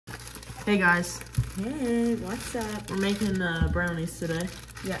Hey guys. Hey, what's up? We're making brownies today.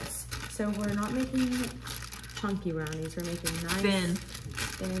 Yes. So we're not making chunky brownies. We're making nice,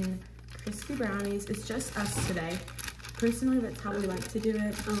 thin, crispy brownies. It's just us today. Personally, that's how we like to do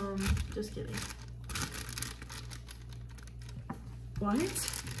it. Just kidding.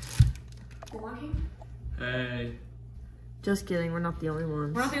 What? Working? Hey. Just kidding. We're not the only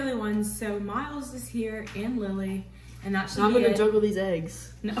ones. We're not the only ones. So Miles is here and Lily, and that should So I'm be gonna it. juggle these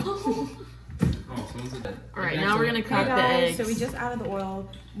eggs. No. Oh, someone's dead. All right, now we're gonna Hey crack the guys, eggs. so we just added the oil.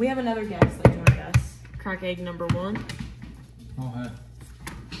 We have another guest. Like, you want to guess? Crack egg number 1. Oh, hey.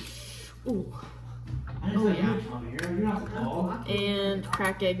 Ooh. Oh yeah. You're not the dog. And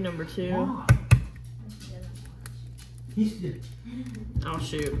crack egg number 2. Why? Oh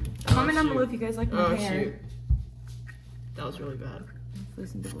shoot. Comment down shoot. below if you guys like my Oh hair. shoot. That was really bad.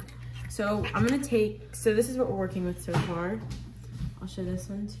 So I'm gonna take, so this is what we're working with so far. I'll show this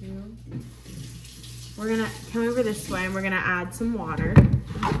one too. We're gonna come over this way and we're gonna add some water.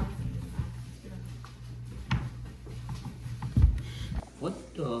 What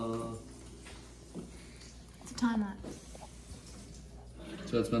the? It's a time lapse.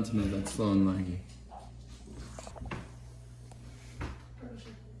 So it's meant to move that slow and laggy.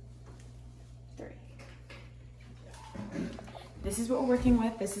 This is what we're working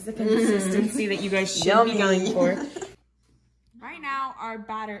with. This is the consistency that you guys should Yummy. be going for. Right now, our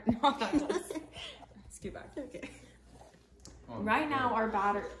batter. No, that does. Scoot back. Okay. Right now, our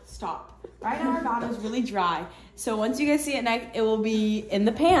batter. Stop. Right now, our batter is really dry. So once you guys see it next, it will be in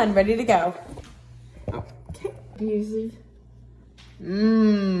the pan, ready to go. Okay. Music.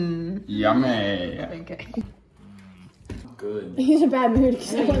 Mmm. Yummy. Okay. Good. He's in a bad mood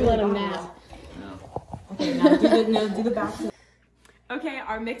because I wouldn't let him nap. Okay, now do the back. Okay,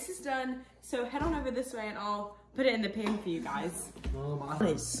 our mix is done. So head on over this way and I'll put it in the pan for you guys.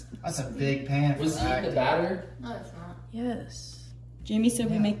 Nice. That's a big pan. Was he the batter? No, it's not. Yes. Jamie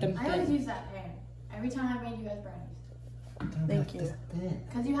said we make them I always thin. use that pan. Every time I made you guys brownies. Thank you.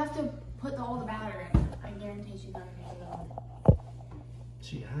 Because you have to put all the batter in. I guarantee she's not going to use it all.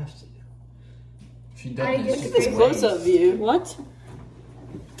 She has to. She I did. guess She it's This did. close-up view. What?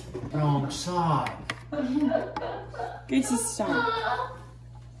 Wrong side. Gracie, stop.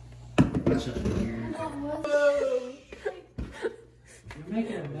 That's just weird. You're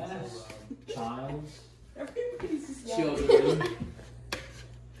making a mess, child. Children.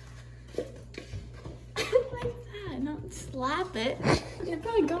 Like that. Don't slap it. You're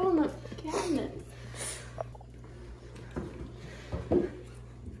probably go on the cabinet.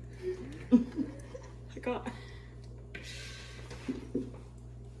 I got.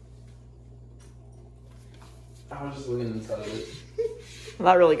 I was just looking inside of it.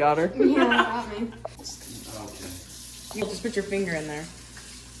 That really got her. Yeah, got me. Okay. You just put your finger in there.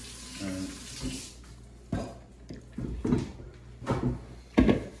 Alright.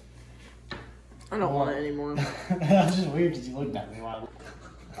 I don't want it anymore. That's just weird because you looked at me while.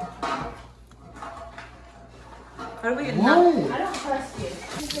 How do we get Whoa! I don't trust you.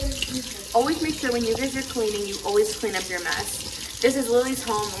 Always make sure when you guys are cleaning, you always clean up your mess. This is Lily's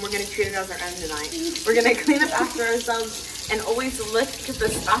home and we're gonna treat it as our own tonight. We're gonna clean up after ourselves and always lift the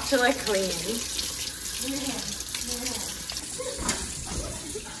spatula clean.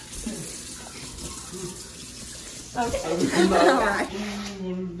 Okay. Alright.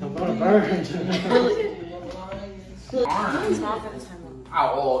 I'm gonna burn. Small for this time.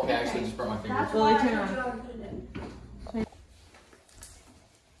 Ow, oh, okay, I actually just burnt my finger. Lily, turn around.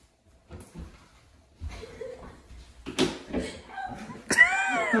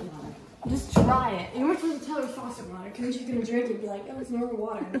 Just try it. You weren't supposed to tell her faucet water because then she's going to drink it and be like, oh, it's normal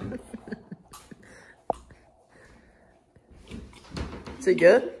water. Is it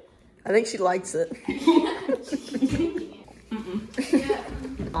good? I think she likes it. Yeah.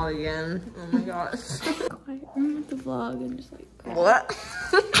 Oh, again. Oh my gosh. I'm with the vlog and just like, What?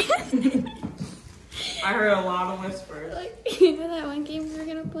 I heard a lot of whispers. like, you know that one game we were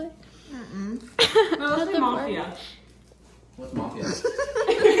going to play? No, let's play the Mafia. What's mafia?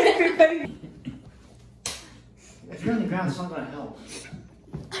 If you're on the ground, it's not gonna help.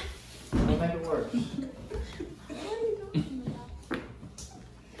 It'll make it worse.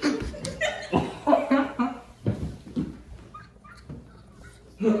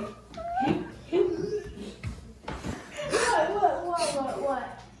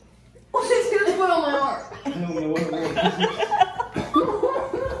 What? What is going to put on my arm? I don't know what it was.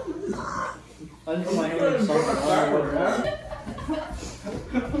 I just put my hand in something. I don't know what it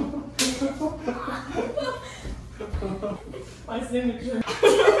is. My signature.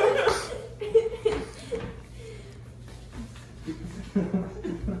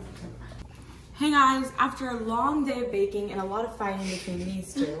 Hey guys, after a long day of baking and a lot of fighting between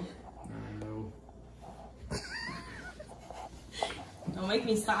these two. No. Don't make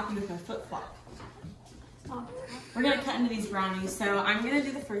me slap you with my flip flop. We're gonna cut into these brownies, so I'm gonna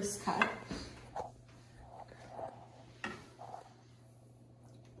do the first cut.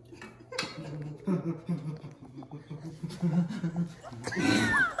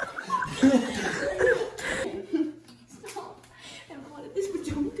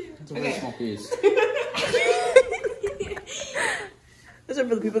 It's a very small piece. Those are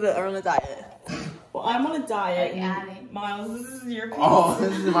for the people that are on a diet. Well, I'm on a diet. Like Addie. Miles, this is your piece. Oh,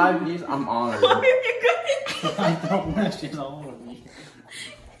 this is my piece. I'm honored. Why are you good? I don't wish she's all over me.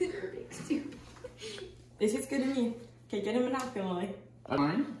 This is good to me. Okay, get him a napkin, Lily.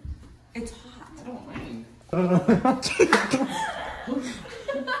 Mine? It's hot. I don't mind.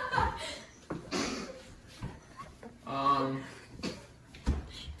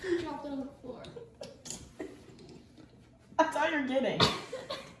 You dropped it on the floor. That's all you're getting.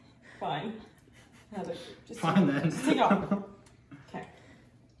 Fine. Heather, just Fine then. Just take it off. Okay.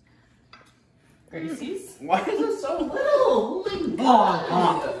 Gracie's. Why is it so little?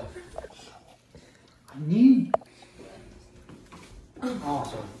 Oh, I need. Oh,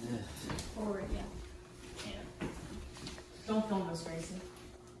 so this. Forward, yeah. Don't film this, Gracie.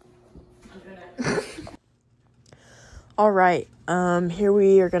 I'm gonna. All right. Here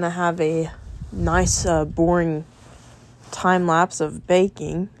we are gonna have a nice, boring time lapse of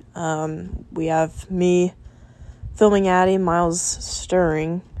baking. We have me filming Addie, Miles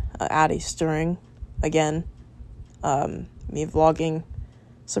stirring, Addie stirring again. Me vlogging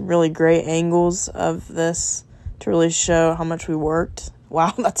some really great angles of this to really show how much we worked.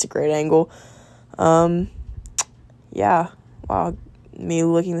 Wow, that's a great angle. Yeah, wow. Me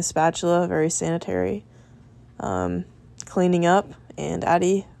licking the spatula, very sanitary. Cleaning up, and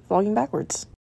Addie vlogging backwards.